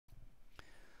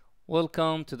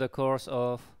Welcome to the course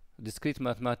of Discrete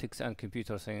Mathematics and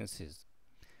Computer Sciences.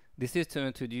 This is to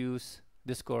introduce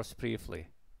this course briefly.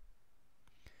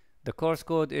 The course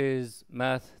code is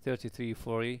Math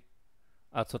 3340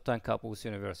 at Sultan Qaboos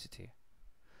University.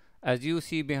 As you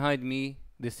see behind me,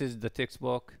 this is the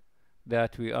textbook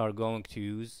that we are going to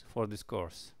use for this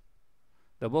course.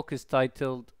 The book is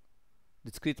titled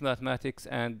Discrete Mathematics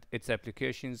and Its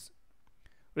Applications,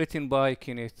 written by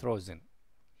Kenneth Rosen.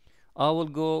 I will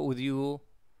go with you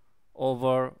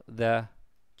over the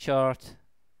chart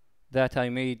that I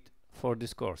made for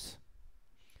this course.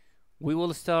 We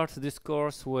will start this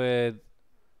course with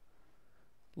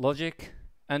logic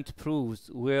and proofs,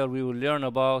 where we will learn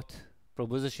about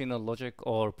propositional logic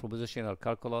or propositional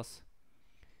calculus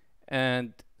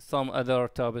and some other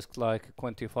topics like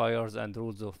quantifiers and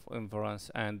rules of inference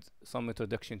and some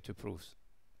introduction to proofs.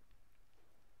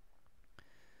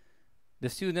 The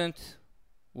student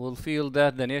will feel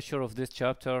that the nature of this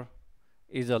chapter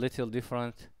is a little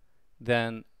different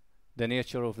than the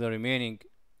nature of the remaining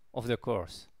of the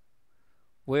course,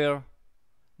 where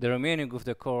the remaining of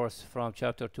the course from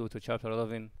chapter 2 to chapter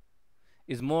 11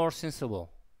 is more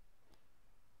sensible,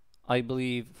 I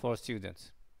believe, for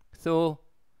students. So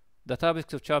the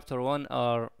topics of chapter 1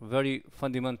 are very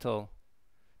fundamental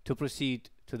to proceed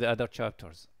to the other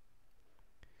chapters.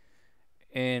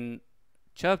 In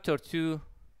chapter 2,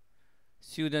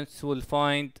 students will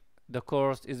find the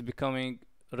course is becoming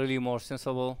really more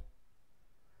sensible,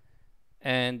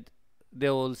 and they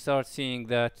will start seeing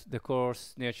that the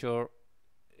course nature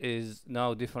is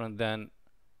now different than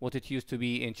what it used to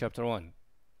be in chapter 1.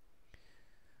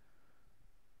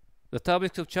 The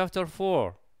topics of chapter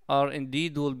 4 are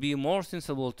indeed will be more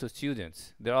sensible to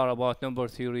students. They are about number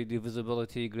theory,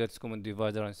 divisibility, greatest common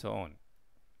divisor, and so on.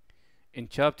 In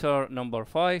chapter number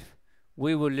 5,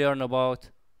 we will learn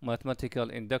about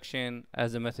mathematical induction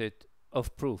as a method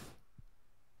of proof.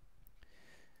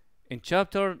 In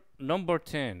chapter number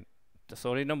 9,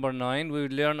 we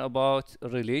will learn about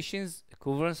relations,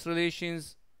 equivalence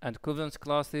relations, and equivalence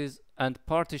classes, and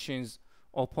partitions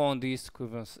upon these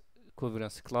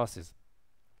equivalence classes.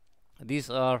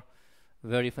 These are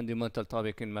very fundamental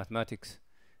topics in mathematics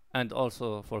and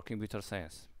also for computer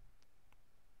science.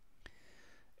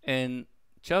 In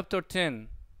chapter 10,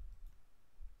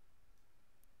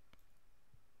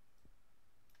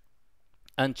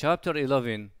 and chapter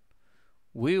 11,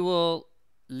 we will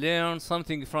learn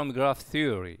something from graph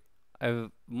theory,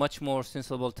 a much more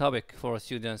sensible topic for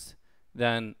students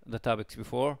than the topics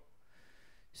before.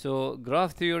 So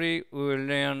graph theory, we will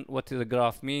learn what the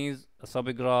graph means, a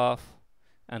subgraph,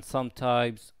 and some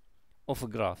types of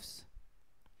graphs.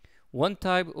 One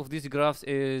type of these graphs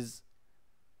is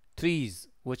trees,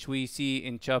 which we see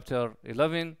in chapter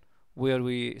 11, where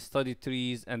we study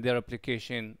trees and their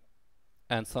application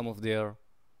and some of their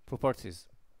properties.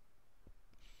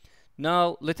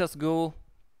 Now let us go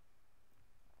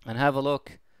and have a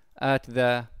look at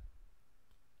the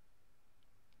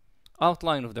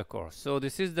outline of the course. So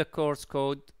this is the course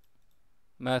code,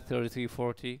 Math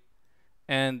 3340,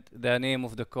 and the name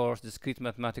of the course, Discrete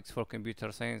Mathematics for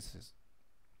Computer Sciences.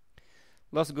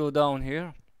 Let's go down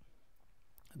here.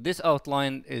 This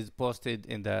outline is posted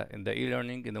in the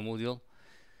e-learning, in the module.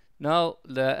 Now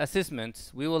the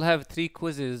assessments, we will have 3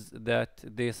 quizzes that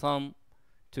they sum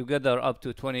together up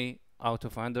to 20 out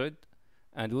of 100,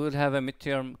 and we will have a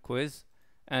midterm quiz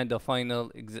and a final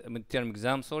midterm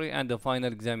exam, and a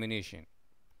final examination.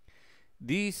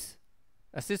 These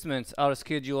assessments are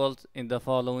scheduled in the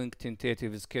following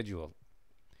tentative schedule.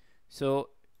 So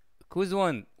quiz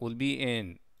 1 will be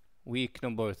in week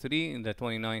number 3 in the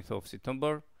 29th of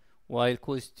September, while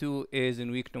quiz 2 is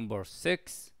in week number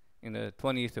 6 in the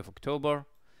 20th of October.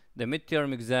 The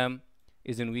midterm exam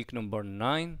is in week number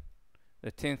 9,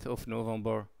 the 10th of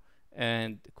November,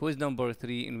 and quiz number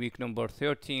 3 in week number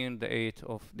 13, the 8th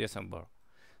of December.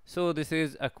 So this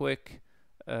is a quick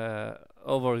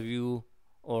overview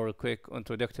or a quick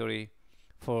introductory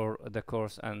for the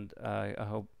course, and I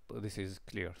hope this is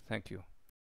clear. Thank you.